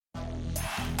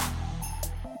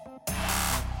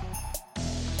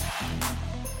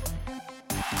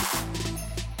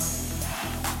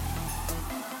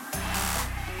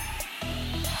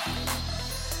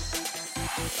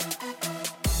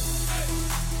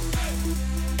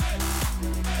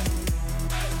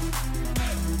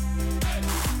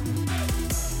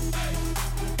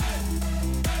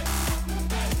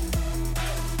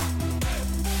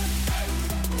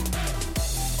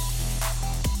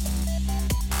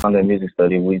Sunday Music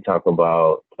Study, we talk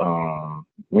about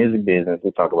music business.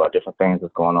 We talk about different things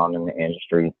that's going on in the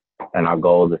industry, and our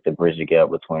goal is to bridge the gap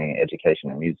between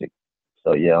education and music.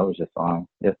 So yeah, I was just on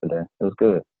yesterday. It was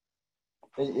good.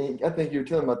 And I think you were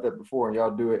telling about that before, and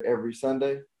y'all do it every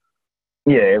Sunday.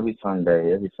 Yeah, every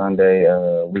Sunday. Every Sunday,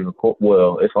 we record.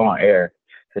 Well, it's on air.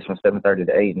 It's from 7:30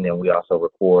 to 8, and then we also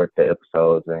record the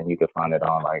episodes, and you can find it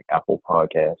on like Apple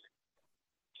Podcasts.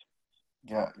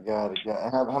 Got it.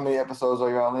 And how many episodes are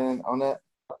y'all in on that?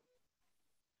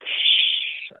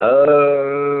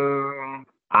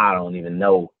 I don't even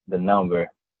know the number,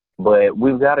 but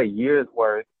we've got a year's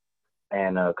worth,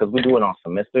 and because we do it on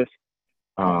semesters,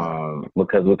 Okay.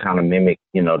 because we kind of mimic,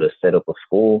 the setup of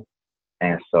school.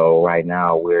 And so right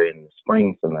now we're in the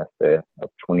spring semester of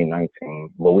 2019,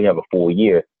 but we have a full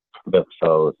year of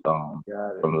episodes Got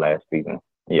it. from last season.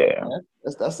 Yeah. Man,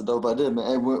 that's a dope idea, man.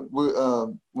 Hey,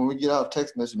 when we get out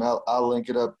text message, man, I'll link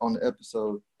it up on the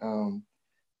episode and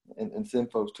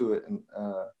send folks to it, and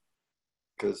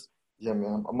because yeah,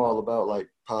 man, I'm all about like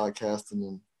podcasting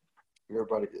and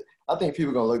everybody. I think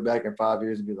people are gonna look back in 5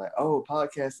 years and be like, oh,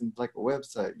 podcasting is like a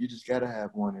website. You just gotta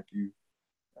have one if you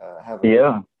have a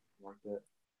Yeah, like that.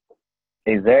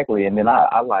 exactly. And then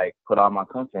I like put all my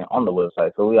content on the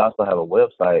website. So we also have a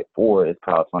website for it. It's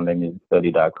called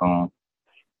SundayMusicStudy.com.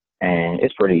 And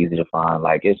it's pretty easy to find.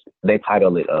 Like they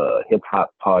title it hip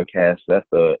hop podcast. That's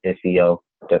the SEO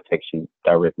that takes you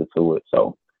directly to it.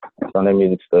 So Sunday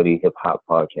Music Study Hip Hop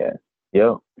Podcast.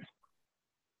 Yep.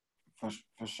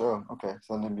 For sure. Okay,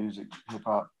 Sunday music, hip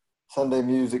hop, Sunday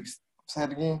music. Say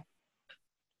it again.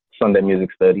 Sunday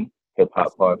Music Study Hip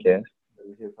Hop Sunday Podcast.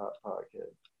 hip hop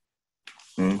podcast.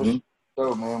 For Hmm.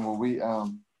 sure, man. Well, we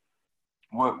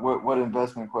what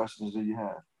investment questions do you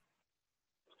have?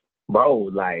 Bro,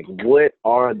 like, what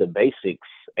are the basics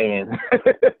and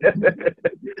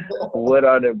what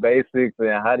are the basics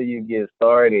and how do you get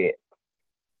started?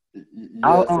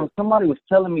 Yeah, so Somebody was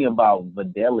telling me about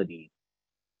Fidelity,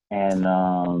 and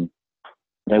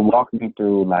they walked me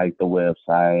through like the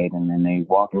website, and then they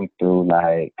walked me through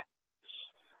like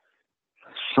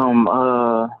some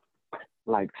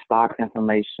like stock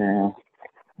information,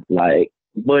 like,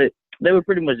 but they were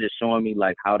pretty much just showing me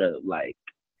like how to like,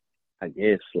 I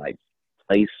guess, like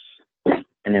place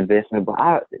an investment,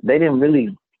 but they didn't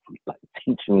really like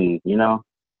teach me,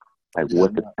 like yeah,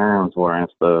 what the terms were and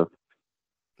stuff.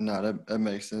 no, that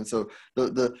makes sense. So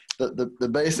the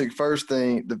basic first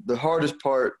thing, the hardest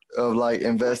part of like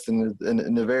investing is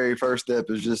in the very first step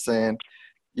is just saying,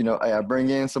 hey, I bring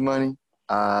in some money,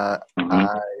 Hmm.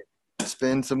 I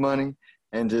spend some money,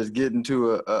 and just getting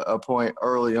to a point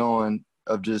early on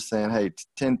of just saying, hey,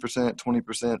 10%,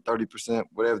 20%, 30%,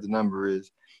 whatever the number is,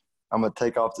 I'm gonna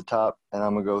take off the top and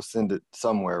I'm gonna go send it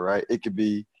somewhere, right? It could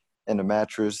be in a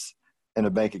mattress, in a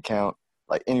bank account,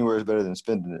 like anywhere is better than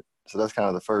spending it. So that's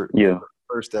kind of Yeah.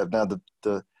 first step. Now the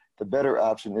better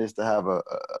option is to have a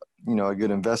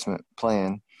good investment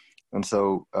plan, and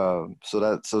so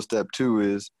step two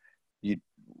is you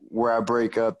where I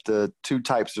break up the two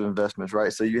types of investments,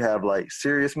 right? So you have like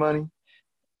serious money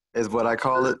is what I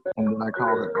call it, and then I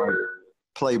call it like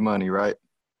play money, right?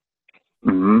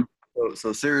 Hmm.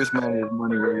 So serious money is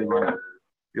money where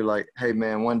you're like, hey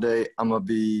man, one day I'm gonna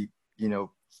be,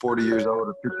 40 years old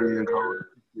or 50 years old, or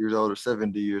 60 years old or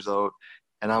 70 years old,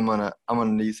 and I'm gonna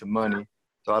need some money.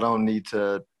 So I don't need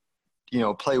to,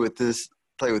 play with this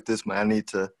money. I need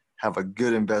to have a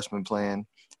good investment plan.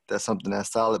 That's something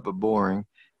that's solid but boring.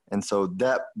 And so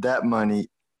that money,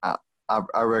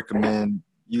 I recommend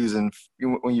using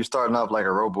when you're starting off like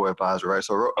a robo advisor, right?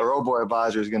 So a robo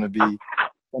advisor is going to be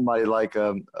somebody like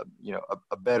a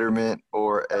Betterment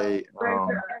or a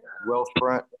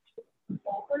Wealthfront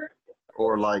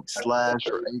or like Slash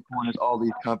or Acorn. All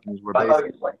these companies where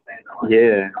basically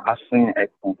Yeah, I've seen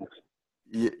excellent.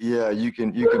 yeah, you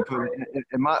can put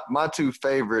and my two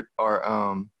favorite are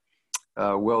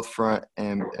Wealthfront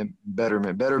and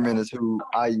Betterment. Betterment is who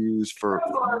I use for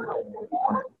working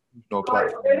on an institutional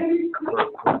platform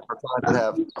for clients that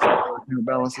have small account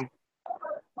balances.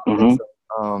 And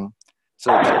Hmm.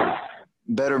 so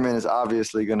Betterment is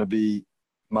obviously going to be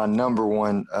my number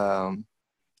one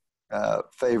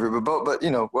favorite, but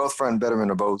Wealthfront and Betterment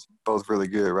are both really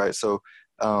good, right? So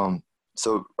a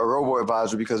robo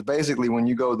advisor, because basically when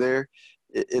you go there,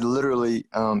 it literally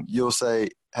you'll say,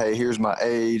 hey, here's my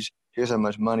age, here's how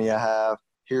much money I have,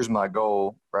 here's my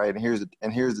goal, right, and here's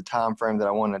the time frame that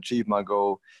I want to achieve my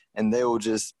goal, and they will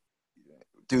just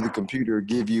through the computer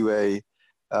give you a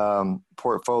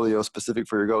portfolio specific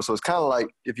for your goal. So it's kind of like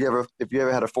if you ever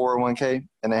had a 401k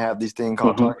and they have these thing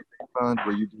called Hmm. target date funds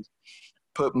where you just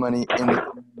put money in the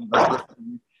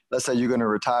let's let's say you're going to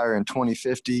retire in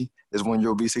 2050 is when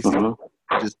you'll be 60. Mhm.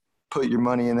 Just put your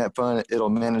money in that fund. It'll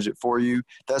manage it for you.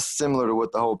 That's similar to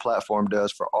what the whole platform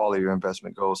does for all of your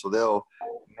investment goals. So they'll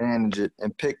manage it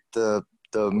and pick the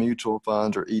mutual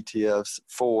funds or ETFs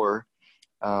for,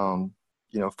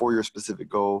 for your specific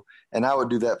goal. And I would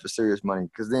do that for serious money,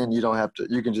 because then you don't have to,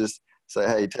 you can just say,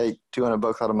 hey, take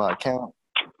 $200 out of my account,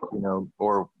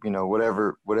 or,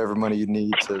 whatever money you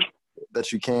need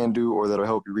that you can do, or that'll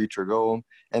help you reach your goal.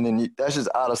 And then that's just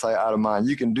out of sight, out of mind.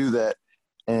 You can do that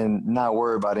and not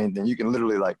worry about anything. You can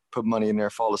literally like put money in there,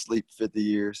 fall asleep 50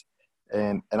 years.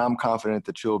 And I'm confident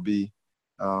that you'll be,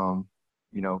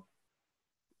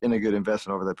 in a good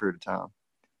investment over that period of time.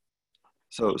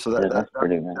 So That's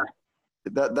pretty good.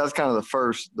 that's kind of the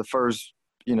first,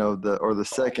 the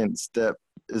second step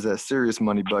is that serious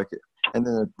money bucket. And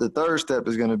then the third step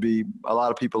is going to be, a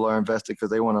lot of people are invested because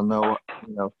they want to know,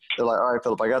 they're like, all right,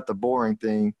 Philip, I got the boring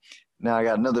thing. Now I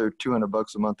got another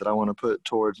 $200 a month that I want to put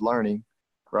towards learning.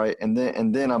 Right. And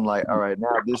then I'm like, all right,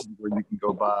 now this is where you can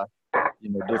go buy,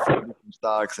 different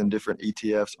stocks and different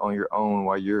ETFs on your own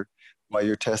while you're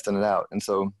testing it out. And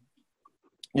so,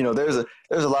 there's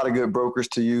a lot of good brokers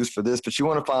to use for this, but you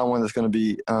want to find one that's going to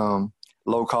be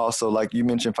low cost. So like you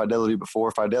mentioned Fidelity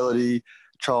before, Fidelity,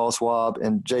 Charles Schwab,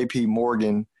 and JP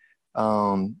Morgan,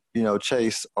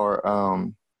 Chase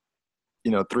are,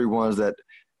 three ones that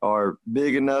are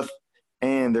big enough,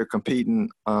 and they're competing,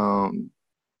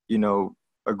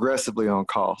 aggressively on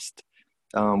cost.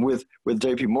 With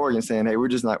JP Morgan saying, hey,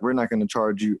 we're not going to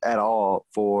charge you at all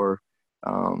for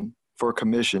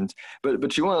commissions.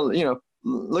 But you want to,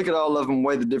 look at all of them,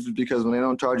 weigh the difference, because when they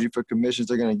don't charge you for commissions,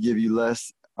 they're going to give you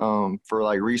less for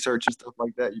like research and stuff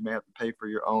like that. You may have to pay for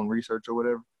your own research or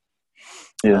whatever.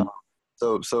 Yeah.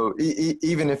 So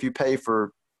even if you pay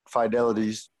for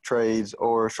Fidelity's trades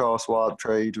or Charles Schwab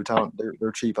trades, which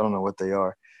they're cheap. I don't know what they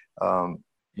are.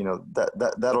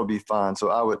 That'll be fine. So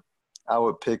I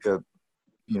would pick a,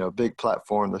 big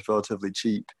platform that's relatively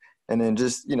cheap. And then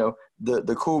just,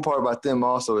 the cool part about them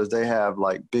also is they have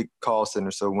like big call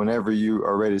centers. So whenever you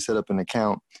are ready to set up an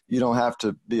account, you don't have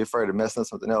to be afraid of messing up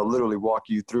something. They'll literally walk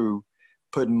you through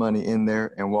putting money in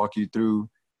there and walk you through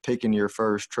picking your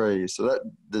first trade. So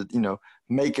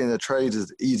making the trades is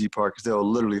the easy part, because they'll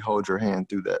literally hold your hand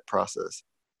through that process.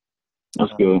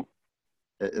 That's good.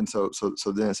 And so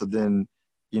then,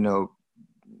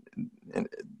 and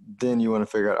then you want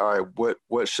to figure out, all right,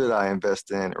 what should I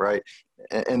invest in, right?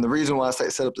 And the reason why I say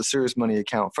set up the serious money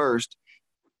account first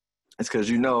is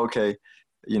because okay,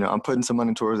 I'm putting some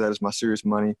money towards that as my serious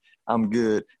money. I'm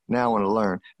good. Now I want to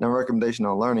learn. Now, my recommendation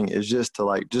on learning is just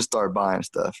to just start buying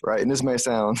stuff, right? And this may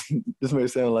sound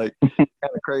like kind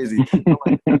of crazy.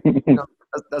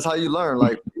 That's how you learn.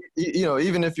 Like,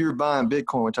 even if you're buying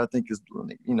Bitcoin, which I think is,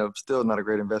 still not a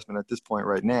great investment at this point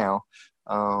right now,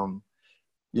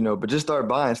 but just start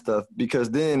buying stuff,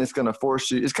 because then it's going to force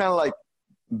you. It's kind of like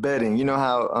betting. You know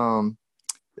how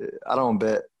I don't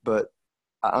bet, but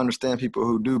I understand people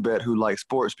who do bet, who like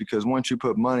sports, because once you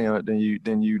put money on it, then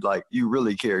you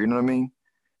really care. You know what I mean?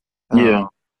 Yeah.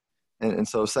 And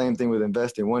so same thing with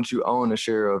investing. Once you own a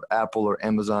share of Apple or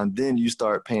Amazon, then you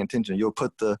start paying attention. You'll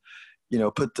put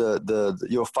you'll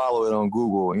follow it on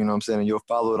Google, you know what I'm saying? And you'll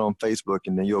follow it on Facebook,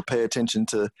 and then you'll pay attention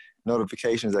to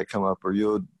notifications that come up, or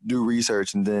you'll do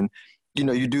research. And then,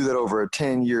 you do that over a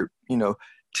 10-year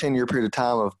period of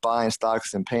time of buying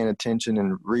stocks and paying attention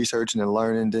and researching and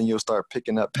learning. Then you'll start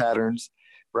picking up patterns,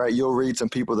 right? You'll read some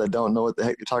people that don't know what the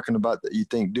heck you're talking about, that you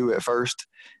think do at first.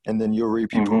 And then you'll read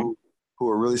people who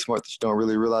are really smart that you don't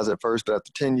really realize at first. But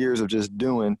after 10 years of just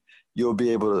doing, you'll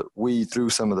be able to weed through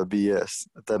some of the BS,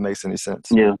 if that makes any sense.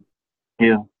 Yeah.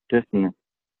 Yeah, definitely.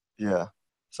 Yeah.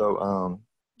 So,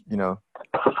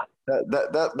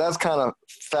 that's kind of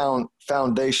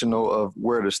foundational of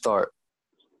where to start.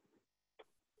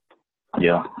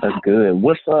 Yeah, that's good.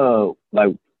 What's a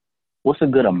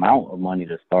good amount of money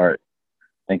to start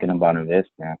thinking about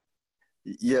investing?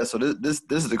 Yeah, so this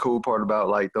is the cool part about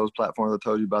like those platforms I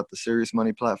told you about, the serious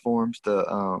money platforms, the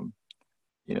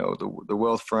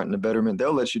Wealthfront and the Betterment.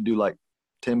 They'll let you do like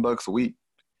 $10 a week.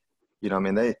 I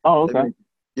mean, okay.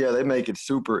 they make it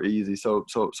super easy. So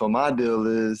my deal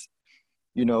is,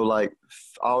 like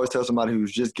I always tell somebody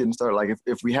who's just getting started, like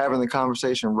if we having the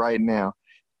conversation right now,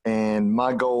 and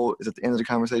my goal is at the end of the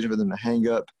conversation for them to hang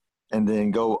up and then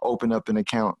go open up an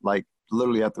account, like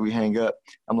literally after we hang up,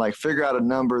 I'm like, figure out a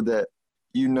number that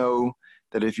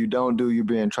that if you don't do, you're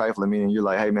being trifling, meaning you're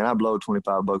like, hey man, I blow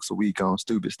 $25 a week on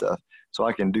stupid stuff, so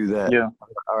I can do that. Yeah.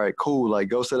 All right, cool. Like,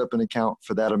 go set up an account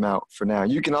for that amount for now.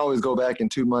 You can always go back in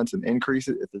 2 months and increase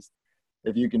it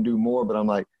if you can do more. But I'm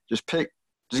like, just get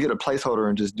a placeholder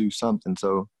and just do something.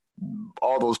 So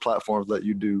all those platforms let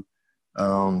you do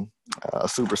a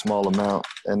super small amount,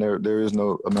 and there is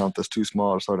no amount that's too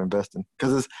small to start investing,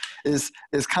 because it's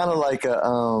kind of like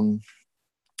a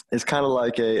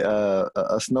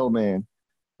snowman.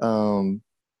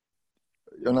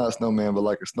 You're not a snowman, but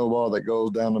like a snowball that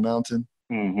goes down the mountain.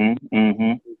 Bigger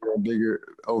and bigger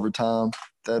over time.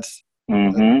 That's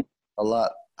a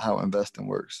lot how investing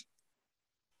works.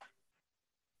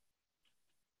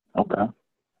 Okay.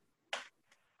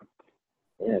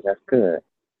 Yeah, that's good.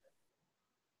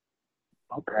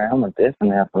 Okay, I'm gonna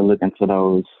definitely have to look into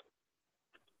those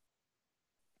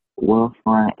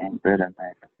Wealthfront and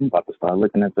Betterment. I'm about to start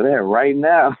looking into that right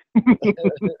now.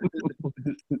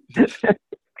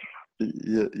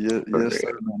 Yes,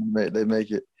 sir, man. They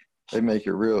make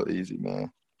it real easy,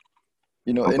 man.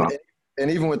 You know, Okay.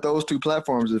 and even with those two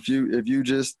platforms, if you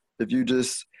just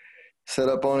set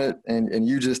up on it and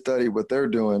you just study what they're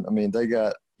doing, I mean, they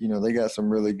got some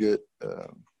really good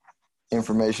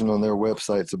information on their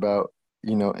websites about,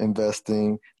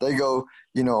 investing. They go,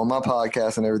 on my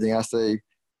podcast and everything, I say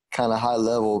kind of high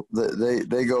level.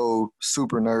 They go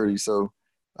super nerdy. So,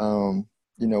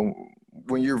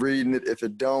 when you're reading it, if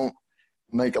it don't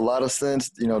make a lot of sense,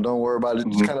 don't worry about it.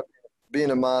 Just kind of be in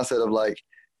the mindset of like,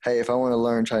 hey, if I want to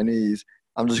learn Chinese,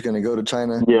 I'm just going to go to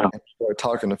China and start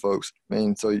talking to folks. I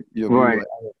mean, so you'll be like,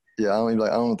 I don't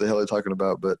know what the hell they're talking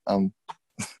about, but I'm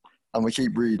going to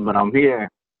keep reading. But I'm here.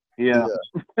 Yeah.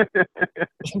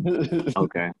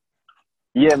 Okay.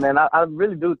 Yeah, man, I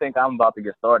really do think I'm about to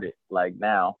get started, like,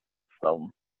 now.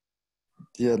 So.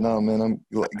 Yeah, no, man, I'm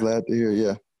glad to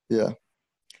hear. Yeah.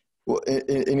 Well,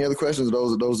 any other questions?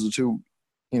 Those are the two,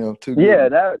 two. Yeah,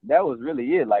 that was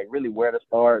really it. Like, really where to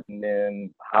start, and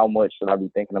then how much should I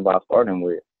be thinking about starting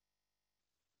with?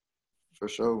 For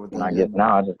sure. And I guess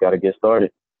now I just got to get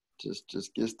started.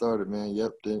 Just get started, man.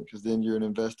 Yep. Because then you're an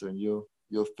investor, and you'll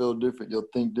feel different. You'll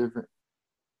think different,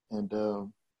 and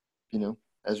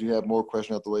as you have more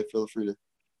questions out the way, feel free to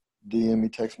DM me,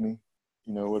 text me,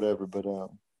 whatever. But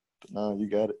no, you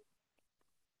got it.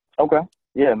 Okay.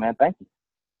 Yeah, man. Thank you.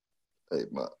 Hey,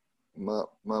 my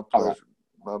pleasure. Right.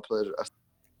 My pleasure.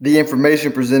 The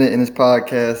information presented in this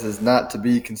podcast is not to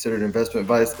be considered investment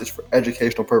advice. It's for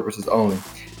educational purposes only.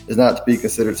 It's not to be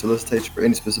considered solicitation for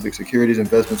any specific securities,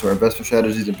 investments, or investment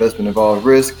strategies. Investment involves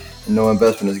risk, and no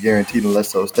investment is guaranteed unless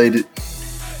so stated.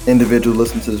 Individuals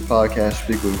listening to this podcast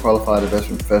speak with a qualified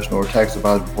investment professional or tax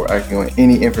advisor before acting on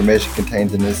any information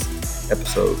contained in this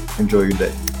episode. Enjoy your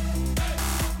day.